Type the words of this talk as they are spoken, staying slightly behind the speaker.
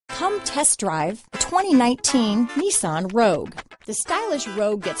Come test drive the 2019 Nissan Rogue. The stylish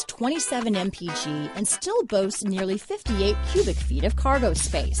Rogue gets 27 mpg and still boasts nearly 58 cubic feet of cargo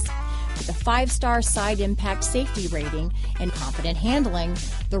space. With a 5-star side impact safety rating and confident handling,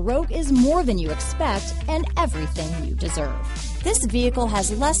 the Rogue is more than you expect and everything you deserve. This vehicle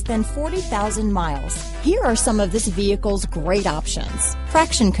has less than 40,000 miles. Here are some of this vehicle's great options: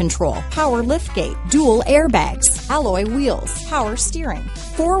 traction control, power liftgate, dual airbags, alloy wheels, power steering,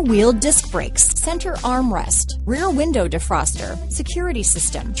 4-wheel disc brakes, center armrest, rear window defroster, security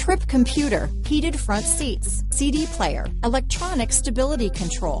system, trip computer, heated front seats, CD player, electronic stability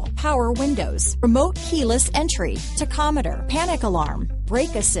control, power windows, remote keyless entry, tachometer, panic alarm,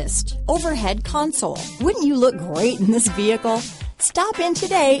 brake assist, overhead console. Wouldn't you look great in this vehicle? Stop in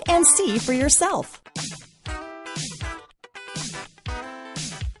today and see for yourself.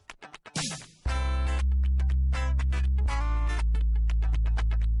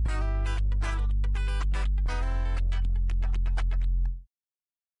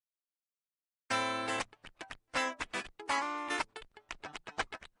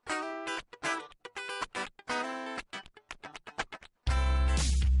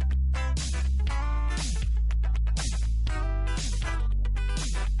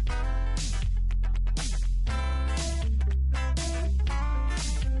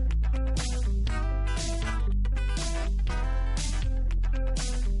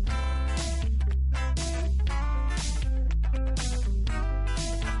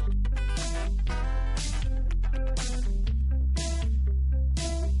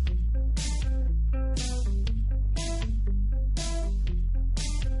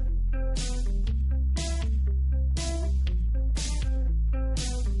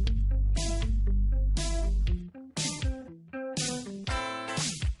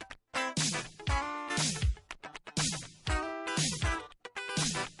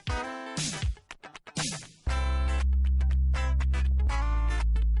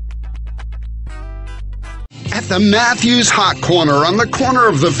 At the Matthews Hot Corner on the corner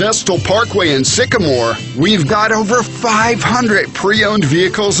of the Vestal Parkway and Sycamore, we've got over 500 pre-owned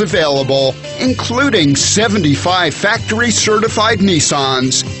vehicles available, including 75 factory-certified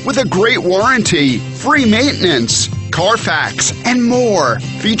Nissans with a great warranty, free maintenance, Carfax, and more,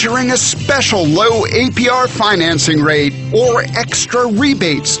 featuring a special low APR financing rate or extra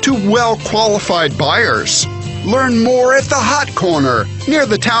rebates to well-qualified buyers. Learn more at the Hot Corner near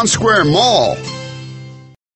the Town Square Mall.